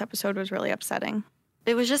storyline this episode was really upsetting.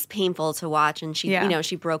 It was just painful to watch. And she,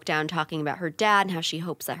 she broke down talking about her dad and how she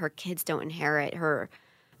hopes that her kids don't inherit her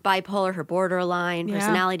bipolar, her borderline,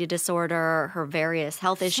 personality disorder, her various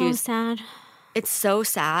health issues. So sad. It's so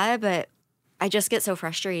sad, but I just get so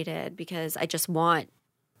frustrated because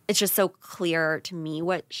it's just so clear to me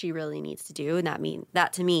what she really needs to do. And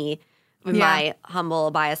that to me, in my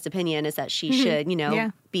humble, biased opinion, is that she should,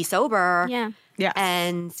 be sober. Yeah. Yes.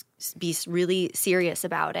 And be really serious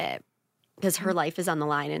about it because her life is on the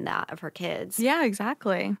line in that of her kids. Yeah,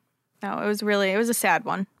 exactly. No, it was a sad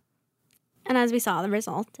one. And as we saw, the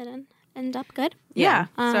result didn't end up good. Yeah.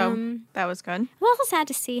 So that was good. It was also sad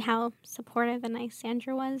to see how supportive and nice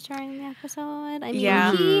Sandra was during the episode. I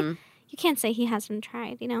mean, you can't say he hasn't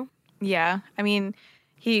tried, Yeah. I mean,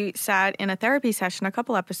 he sat in a therapy session a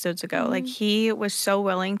couple episodes ago. He was so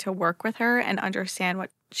willing to work with her and understand what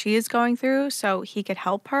she is going through so he could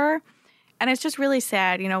help her. And it's just really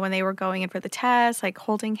sad, when they were going in for the test,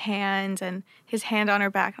 holding hands and his hand on her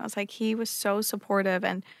back. And I was like, he was so supportive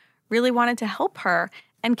and really wanted to help her.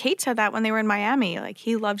 And Kate said that when they were in Miami,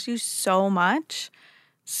 he loves you so much.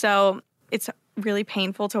 So it's really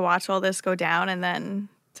painful to watch all this go down and then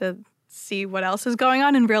to see what else is going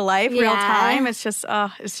on in real life, real time. It's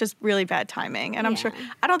just really bad timing. And I'm sure,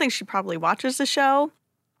 I don't think she probably watches the show,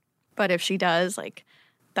 but if she does,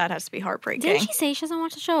 that has to be heartbreaking. Didn't she say she doesn't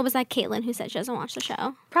watch the show? Or was that Caitlin who said she doesn't watch the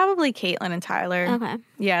show? Probably Caitlin and Tyler. Okay.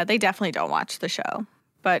 Yeah, they definitely don't watch the show.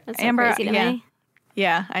 But That's so Amber, crazy to me.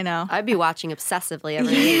 Yeah, I know. I'd be watching obsessively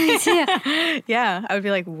every week. Yeah, I would be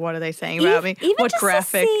like, what are they saying about me? Even What just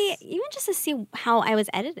graphics? Even just to see how I was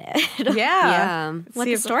edited. Yeah. What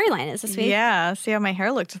the storyline is this week. Yeah, see how my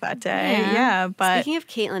hair looked that day. Yeah, but Speaking of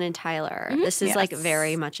Caitlin and Tyler, this is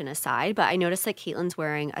very much an aside, but I noticed that Caitlin's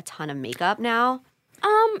wearing a ton of makeup now.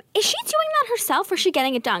 Is she doing that herself or is she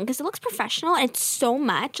getting it done? Because it looks professional and it's so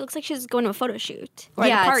much. It looks like she's going to a photo shoot or a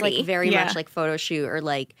party. It's very much like photo shoot or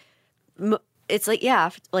it's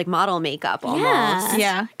like model makeup almost.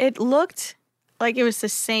 Yeah, it looked like it was the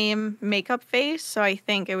same makeup face, so I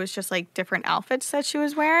think it was just different outfits that she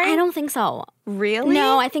was wearing. I don't think so. Really?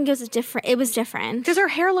 No, I think it was different. It was different. Because her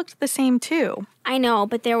hair looked the same too. I know,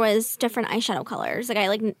 but there was different eyeshadow colors.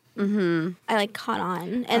 I caught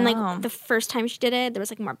on. And the first time she did it, there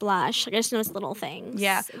was more blush. I just noticed little things.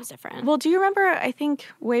 Yeah. It was different. Well, do you remember, I think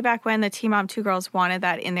way back when the Teen Mom 2 girls wanted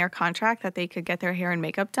that in their contract that they could get their hair and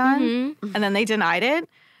makeup done, and then they denied it.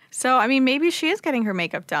 So, I mean, maybe she is getting her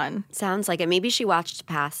makeup done. Sounds like it. Maybe she watched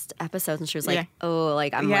past episodes and she was like,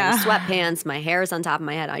 I'm wearing sweatpants, my hair is on top of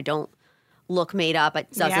my head, I don't look made up,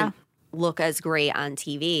 it doesn't look as great on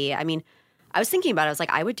TV. I mean, I was thinking about it, I was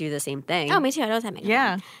like, I would do the same thing. Oh, me too. I always have makeup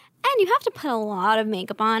Yeah. on. And you have to put a lot of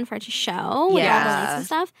makeup on for it to show with all the lights and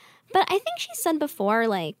stuff. But I think she said before,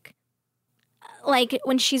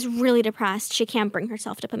 when she's really depressed, she can't bring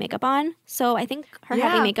herself to put makeup on. So I think her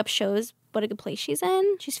heavy makeup shows what a good place she's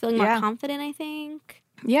in. She's feeling more confident, I think.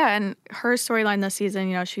 Yeah, and her storyline this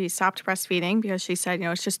season, she stopped breastfeeding because she said,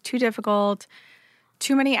 it's just too difficult,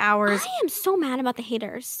 too many hours. I am so mad about the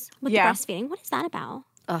haters with the breastfeeding. What is that about?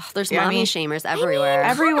 Ugh, there's mommy shamers everywhere.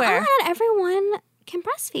 Everywhere. Come on, everyone can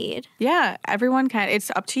breastfeed. Yeah, everyone can.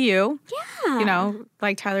 It's up to you. Yeah.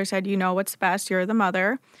 Like Tyler said, what's best. You're the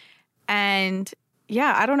mother. And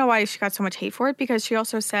yeah, I don't know why she got so much hate for it because she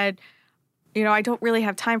also said, I don't really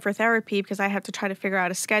have time for therapy because I have to try to figure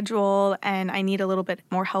out a schedule and I need a little bit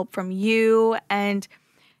more help from you. And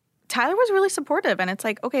Tyler was really supportive. And it's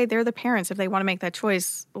like, okay, they're the parents. If they want to make that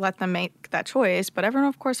choice, let them make that choice. But everyone,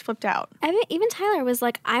 of course, flipped out. Even Tyler was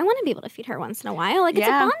like, I want to be able to feed her once in a while. Like, it's a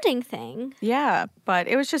bonding thing. Yeah, but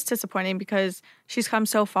it was just disappointing because she's come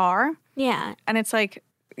so far. Yeah. And it's like,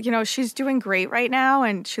 she's doing great right now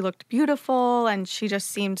and she looked beautiful and she just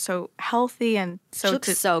seemed so healthy and so she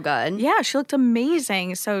looks so good. Yeah, she looked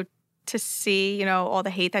amazing. So to see, all the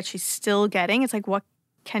hate that she's still getting, it's like, what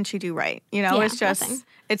can she do right? It's just nothing.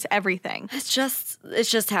 It's everything. It's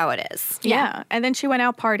just how it is. Yeah. And then she went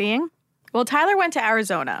out partying. Well, Tyler went to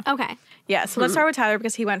Arizona. Okay. Yeah, so let's start with Tyler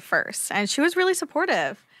because he went first. And she was really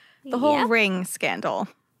supportive. The whole ring scandal.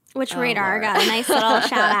 Which Radar got a nice little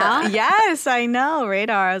shout out. Yes, I know.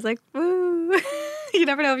 Radar. I was like, woo. You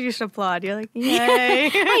never know if you should applaud. You're like,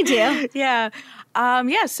 yay. I do. Yeah.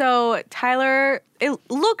 So Tyler, it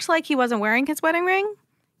looked like he wasn't wearing his wedding ring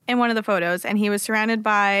in one of the photos. And he was surrounded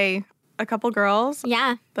by a couple girls.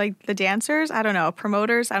 Yeah. Like the dancers. I don't know.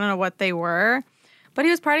 Promoters. I don't know what they were. But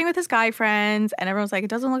he was partying with his guy friends. And everyone's like, it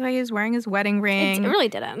doesn't look like he's wearing his wedding ring. It really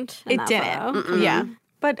didn't. It didn't. Yeah.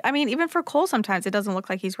 But, I mean, even for Cole, sometimes it doesn't look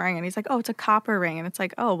like he's wearing it. He's like, oh, it's a copper ring. And it's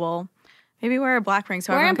like, oh, well, maybe wear a black ring.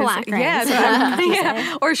 So wear a everyone black can ring.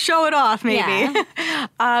 Yeah, or show it off, maybe.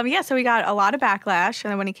 Yeah. So we got a lot of backlash.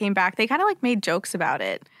 And then when he came back, they kind of, made jokes about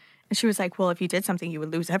it. And she was like, well, if you did something, you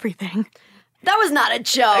would lose everything. That was not a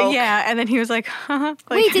joke. Yeah. And then he was like,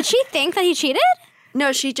 Wait, did she think that he cheated?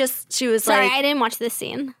 No, she was Sorry, like... I didn't watch this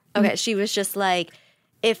scene. Okay, she was just like,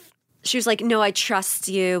 she was like, no, I trust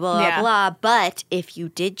you, blah, blah, blah. But if you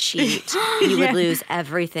did cheat, you would lose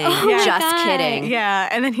everything. Just kidding. Yeah.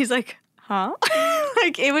 And then he's like, huh?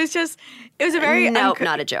 It was a very... Nope,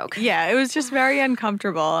 not a joke. Yeah, it was just very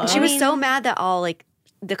uncomfortable. She was so mad that all,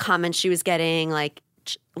 the comments she was getting,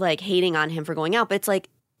 hating on him for going out. But it's like,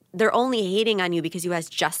 they're only hating on you because you guys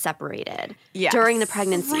just separated during the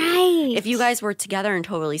pregnancy. Right. If you guys were together and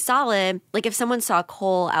totally solid, if someone saw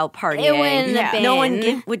Cole out partying, it wouldn't have been. no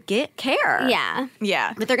one would care. Yeah.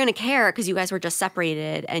 Yeah. But they're going to care because you guys were just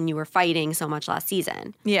separated and you were fighting so much last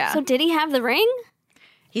season. Yeah. So did he have the ring?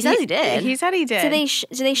 He says he did. He said he did. So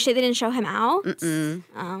they didn't show him out? Mm-mm.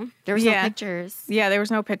 Oh. There was no pictures. Yeah, there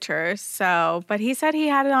was no pictures. So, but he said he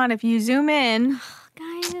had it on. If you zoom in...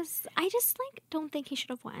 Guys, I just don't think he should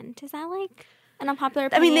have went. Is that an unpopular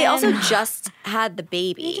opinion? I mean, they also just had the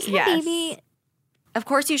baby. Baby. Of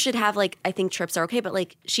course, you should have I think trips are okay,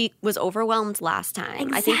 but she was overwhelmed last time.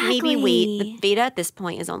 Exactly. I think maybe wait. The Veda at this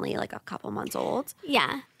point is only a couple months old.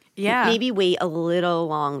 Yeah. Yeah. Maybe wait a little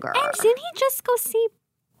longer. And didn't he just go see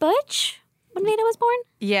Butch when Veda was born?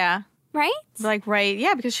 Yeah. Right? Right.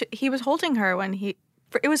 Yeah, because he was holding her when he...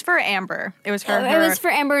 It was for Amber. It was for her. It was for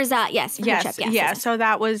Amber's, for her trip. Yes. So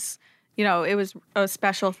that was, it was a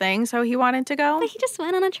special thing. So he wanted to go. But he just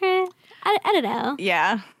went on a trip. I don't know.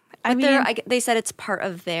 Yeah. They said it's part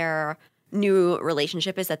of their new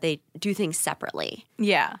relationship is that they do things separately.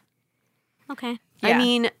 Yeah. Okay. Yeah. I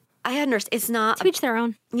mean, I understand. It's not... To each their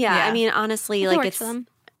own. Yeah. Yeah. I mean, honestly, Works for them.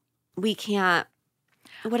 We can't...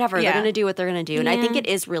 Whatever, they're going to do what they're going to do. And I think it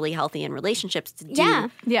is really healthy in relationships to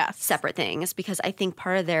do separate things because I think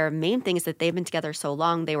part of their main thing is that they've been together so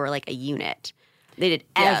long, they were like a unit. They did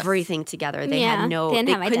everything together. They had they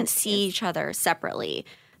couldn't see each other separately.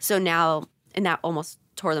 So now, and that almost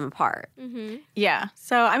tore them apart. Mm-hmm. Yeah.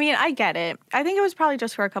 So, I mean, I get it. I think it was probably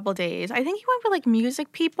just for a couple days. I think he went for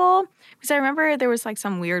music people because I remember there was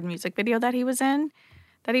some weird music video that he was in.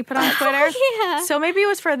 That he put on Twitter. Yeah. So maybe it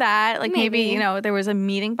was for that. Maybe there was a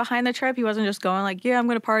meeting behind the trip. He wasn't just going I'm going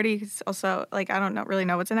to party. He's also, I don't really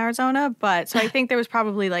know what's in Arizona. But so I think there was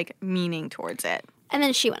probably meaning towards it. And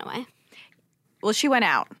then she went away. Well, she went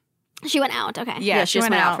out. She went out. Okay. Yeah, she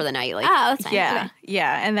just went out for the night. Oh, that's nice. Yeah. Okay.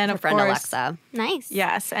 Yeah. And then, her of friend course, Alexa. Nice.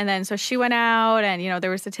 Yes. And then so she went out and,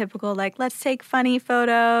 there was the typical, let's take funny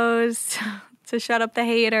photos to shut up the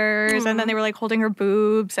haters. And then they were holding her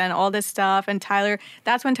boobs and all this stuff. And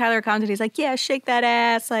that's when Tyler commented, he's like, yeah, shake that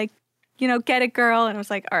ass. Get it, girl. And I was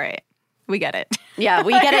like, all right, we get it. Yeah,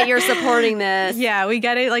 we get it. You're supporting this. Yeah, we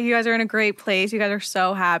get it. You guys are in a great place. You guys are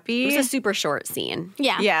so happy. It was a super short scene.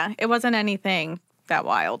 Yeah. Yeah, it wasn't anything that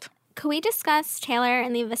wild. Could we discuss Taylor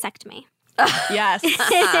and the vasectomy? Yes.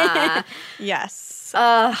 Yes.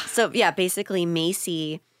 So yeah, basically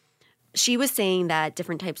Macy, she was saying that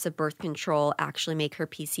different types of birth control actually make her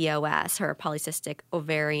PCOS, her polycystic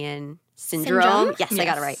ovarian syndrome. Yes, I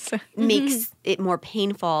got it right. Makes it more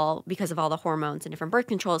painful because of all the hormones and different birth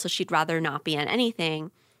control. So she'd rather not be on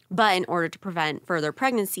anything. But in order to prevent further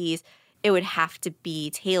pregnancies, it would have to be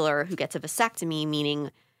Taylor who gets a vasectomy,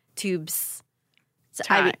 meaning tubes.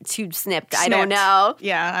 Tube snipped. I don't know.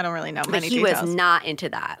 Yeah, I don't really know many he details. was not into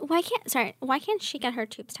that. Why can't she get her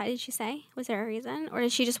tubes tied? Did she say? Was there a reason? Or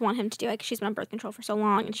did she just want him to do it because she's been on birth control for so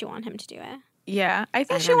long and she wanted him to do it? Yeah, I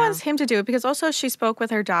think she wants him to do it because also she spoke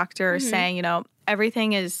with her doctor saying, you know,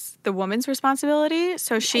 everything is the woman's responsibility.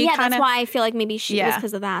 So she kind of... that's why I feel like maybe she was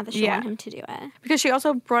because of that she wanted him to do it. Because she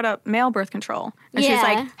also brought up male birth control. And she's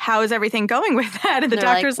like, how is everything going with that? And the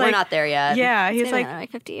doctor's like, we're not there yet. Yeah, he's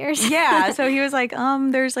like 50 years. Yeah, so he was like,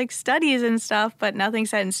 there's like studies and stuff, but nothing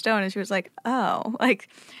set in stone. And she was like, oh.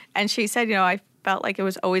 And she said, you know, I felt like it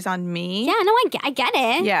was always on me. Yeah, no, I get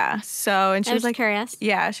it. Yeah. So, and she was like, curious.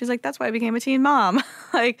 Yeah. She's like, that's why I became a teen mom.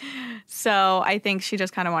 So I think she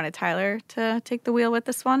just kind of wanted Tyler to take the wheel with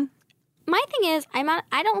this one. My thing is,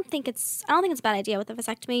 I don't think it's a bad idea with the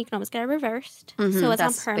vasectomy. You can always get it reversed, so it's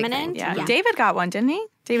not permanent. Yeah. David got one, didn't he?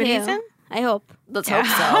 David Eason? I hope. Let's hope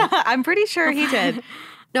so. I'm pretty sure he did.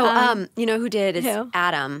 No, you know who did? It's who?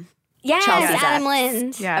 Adam. Yes, Chelsea's Adam ex.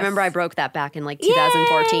 Lind. Yes. I remember I broke that back in like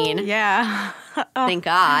 2014. Yeah. Thank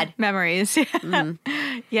God. Memories.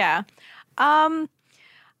 Yeah. I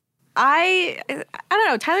don't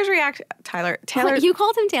know. Taylor's reaction. Taylor. You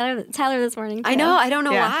called him Tyler this morning, too. I know. I don't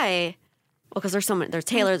know why. Well, because there's so many. There's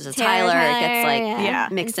Taylor, there's a Tyler. It gets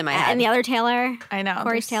like mixed in my head. And the other Taylor. I know.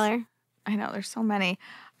 Corey's Taylor. I know. There's so many.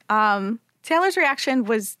 Taylor's reaction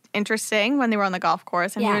was interesting when they were on the golf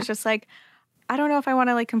course. And he was just like, I don't know if I want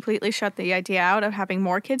to like completely shut the idea out of having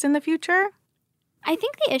more kids in the future. I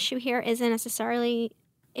think the issue here isn't necessarily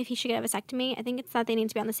if he should get a vasectomy. I think it's that they need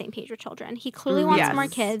to be on the same page with children. He clearly wants more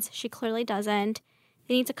kids. She clearly doesn't.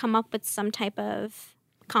 They need to come up with some type of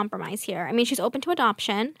compromise here. I mean, she's open to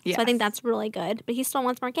adoption, so I think that's really good. But he still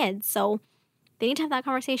wants more kids. So they need to have that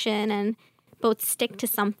conversation and both stick to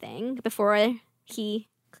something before he...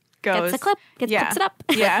 Gets clips it up.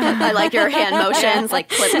 Yeah. I like your hand motions, like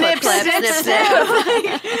clip, snip, snip.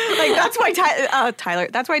 Like that's why Tyler.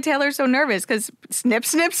 That's why Taylor's so nervous because snip,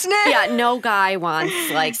 snip, snip. Yeah, no guy wants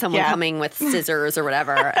like someone coming with scissors or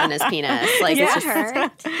whatever on his penis. Like it's just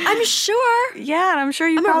hurt. I'm sure. Yeah, and I'm sure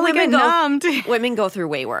you probably get numbed. Women go through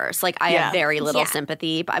way worse. Like I have very little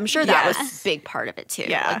sympathy, but I'm sure that was a big part of it too.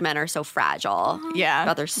 Yeah. Like men are so fragile. Yeah.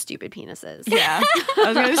 About their stupid penises. Yeah.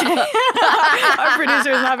 I was going to say our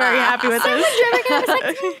producer is not very happy with this. Would you ever get a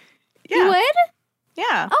vasectomy? Yeah. You would?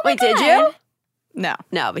 Yeah. Oh my Wait, God. did you? No.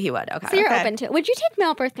 No, but he would. Okay. So you're open to it. Would you take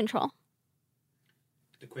male birth control?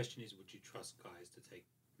 The question is, would you trust guys to take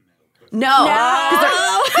male birth? No.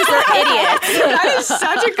 Because they're idiots. That is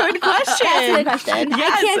such a good question. That's a good question.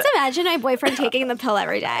 Yes. I can't imagine my boyfriend taking the pill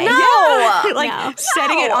every day. No. Like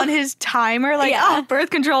setting it on his timer, like, birth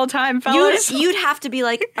control time, fellas. You'd have to be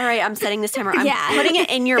like, all right, I'm setting this timer. I'm putting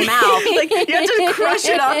it in your mouth. Like, you have to crush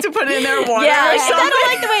it up to put it in their water Yeah, or something. I don't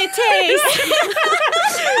like the way it tastes.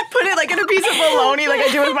 Put it like in a piece of bologna like I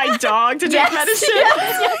do with my dog to take medicine.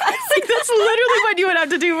 Like, that's literally what you would have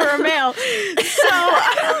to do for a male. So,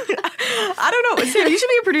 I don't know. Sam, you should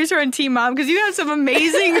be a producer on Teen Mom because you have some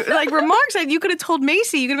amazing like remarks that you could have told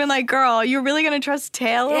Macy. You could have been like, girl, you're really going to trust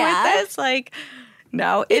Taylor with this? Like,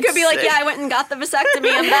 no. You could be like, yeah, I went and got the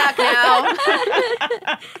vasectomy. I'm back now.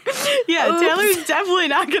 Yeah, Taylor's definitely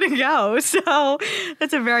not going to go. So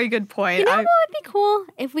that's a very good point. You know what would be cool?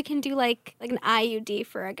 If we can do like an IUD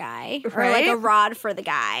for a guy. Or like a rod for the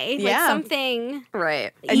guy. Yeah. Like something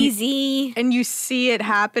easy. And you see it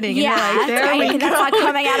happening. Yeah. And you're like, there we go. That's not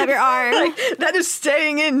coming out of your arm. Like, that is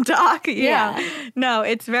staying in, doc. Yeah. No,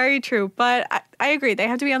 it's very true. But I agree. They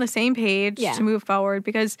have to be on the same page to move forward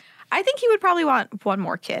because I think he would probably want one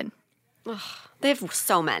more kid. Ugh, they have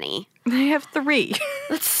so many. They have 3.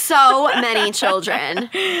 That's so many children. And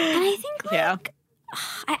I think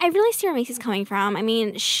I really see where Macy's coming from. I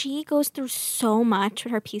mean, she goes through so much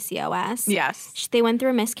with her PCOS. Yes. They went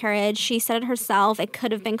through a miscarriage. She said it herself. It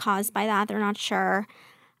could have been caused by that. They're not sure.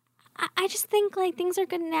 I just think, like, things are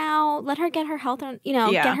good now. Let her get her health,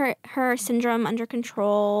 get her syndrome under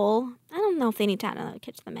control. I don't know if they need to add another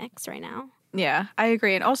kid to the mix right now. Yeah, I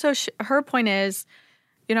agree. And also, her point is,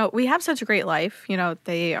 we have such a great life.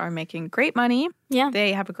 They are making great money. Yeah.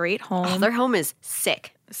 They have a great home. Oh, their home is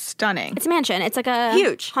sick. Stunning. It's a mansion. It's like a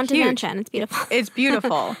haunted mansion. It's beautiful. It's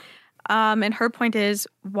beautiful. And her point is,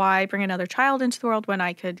 why bring another child into the world when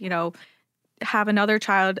I could, have another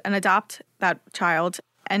child and adopt that child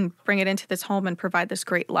and bring it into this home and provide this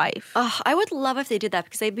great life. Oh, I would love if they did that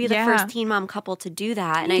because they'd be the first teen mom couple to do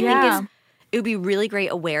that. And I think it would be really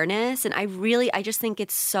great awareness. And I just think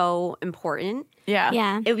it's so important.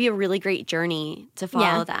 Yeah. It would be a really great journey to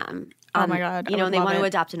follow them. Oh my God. You know, they want to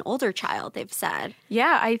adopt an older child, they've said.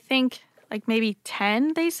 Yeah, I think like maybe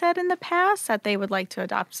 10 they said in the past that they would like to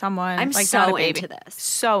adopt someone. I'm like so not a baby. into this.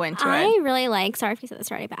 So into I it. really like, sorry if you said this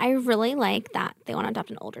already, but I really like that they want to adopt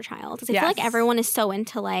an older child. Because I feel like everyone is so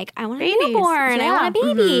into like, I want a newborn, I want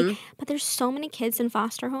a baby. But there's so many kids in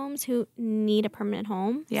foster homes who need a permanent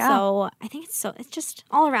home. Yeah. So I think it's just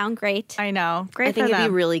all around great. I know. Great I think for it'd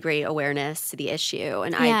them. be really great awareness to the issue.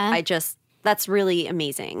 And that's really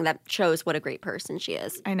amazing. That shows what a great person she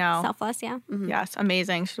is. I know. Selfless, yeah. Yes,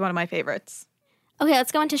 amazing. She's one of my favorites. Okay,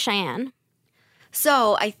 let's go into Cheyenne.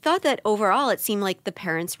 So I thought that overall it seemed like the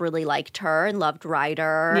parents really liked her and loved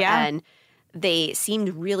Ryder. Yeah. And they seemed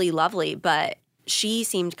really lovely. But she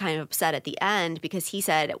seemed kind of upset at the end because he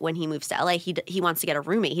said when he moves to LA, he wants to get a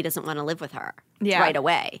roommate. He doesn't want to live with her right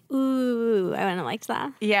away. Ooh, I wouldn't have liked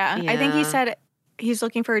that. Yeah. I think he said he's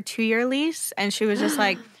looking for a 2-year lease. And she was just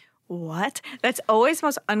like, what? That's always the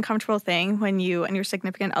most uncomfortable thing when you and your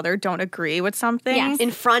significant other don't agree with something. Yes.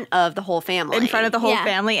 In front of the whole family. In front of the whole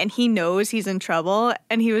family, and he knows he's in trouble,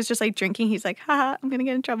 and he was just like drinking. He's like, haha, I'm gonna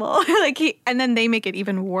get in trouble. And then they make it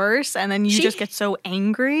even worse, and then you just get so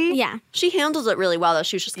angry. Yeah. She handled it really well, though.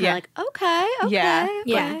 She was just kind of like, okay.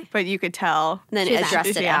 Yeah. But you could tell. And then She was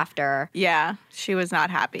addressed it after. Yeah, she was not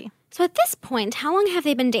happy. So at this point, how long have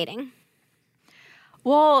they been dating?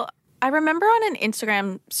 Well, I remember on an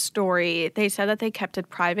Instagram story, they said that they kept it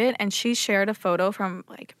private, and she shared a photo from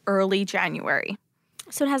like early January.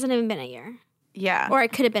 So it hasn't even been a year. Yeah. Or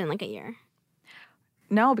it could have been like a year.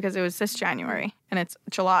 No, because it was this January, and it's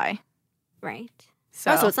July. Right.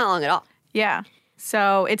 So So it's not long at all. yeah.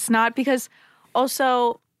 So it's not because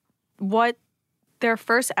also what their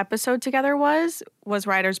first episode together was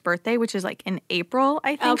Ryder's birthday, which is like in April,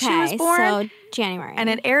 I think she was born. So January. And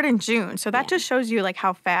it aired in June. So that just shows you like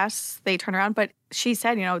how fast they turn around. But she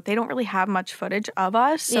said, you know, they don't really have much footage of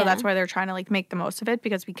us. So that's why they're trying to like make the most of it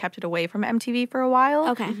because we kept it away from MTV for a while.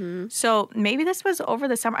 Okay. So maybe this was over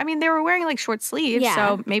the summer. I mean, they were wearing like short sleeves. Yeah.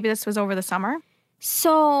 So maybe this was over the summer.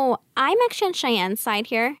 So I'm actually on Cheyenne's side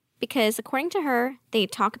here because according to her, they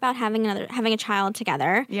talk about having a child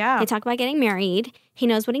together. Yeah. They talk about getting married. He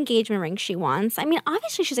knows what engagement ring she wants. I mean,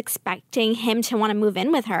 obviously she's expecting him to want to move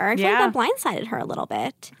in with her. I feel like that blindsided her a little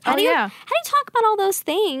bit. How do you talk about all those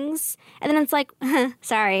things? And then it's like,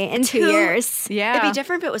 sorry, in 2 years. Yeah. It'd be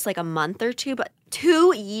different if it was like a month or two, but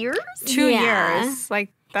 2 years? 2 Yeah. years.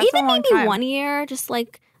 Like, that's Even a long maybe time. 1 year, just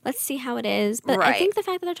like, let's see how it is. But I think the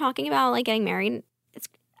fact that they're talking about like getting married,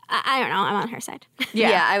 I don't know. I'm on her side.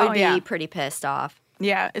 Yeah, I would be pretty pissed off.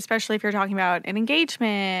 Yeah, especially if you're talking about an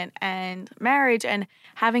engagement and marriage and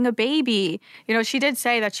having a baby. You know, she did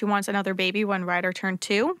say that she wants another baby when Ryder turned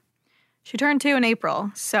 2. She turned 2 in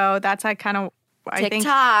April. So that's like kind of, I think.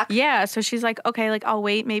 TikTok. Yeah, so she's like, okay, like I'll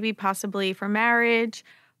wait maybe possibly for marriage.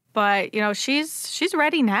 But, you know, she's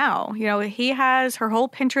ready now. You know, he has her whole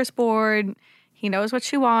Pinterest board. He knows what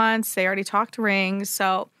she wants. They already talked rings.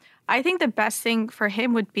 So I think the best thing for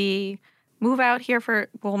him would be move out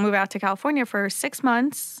to California for 6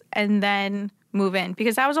 months and then move in.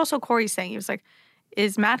 Because that was also Corey's thing. He was like,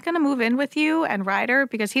 is Matt going to move in with you and Ryder?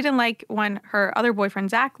 Because he didn't like when her other boyfriend,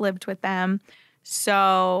 Zach, lived with them.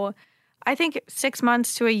 So I think 6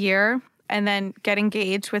 months to a year and then get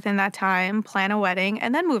engaged within that time, plan a wedding,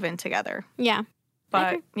 and then move in together. Yeah.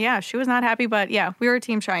 But yeah, she was not happy. But yeah, we were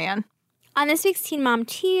Team Cheyenne. On this week's Teen Mom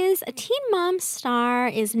Tease, a Teen Mom star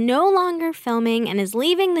is no longer filming and is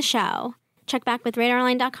leaving the show. Check back with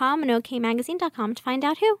RadarOnline.com and OKMagazine.com to find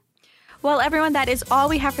out who. Well, everyone, that is all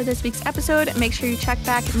we have for this week's episode. Make sure you check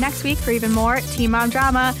back next week for even more Teen Mom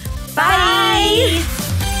drama. Bye!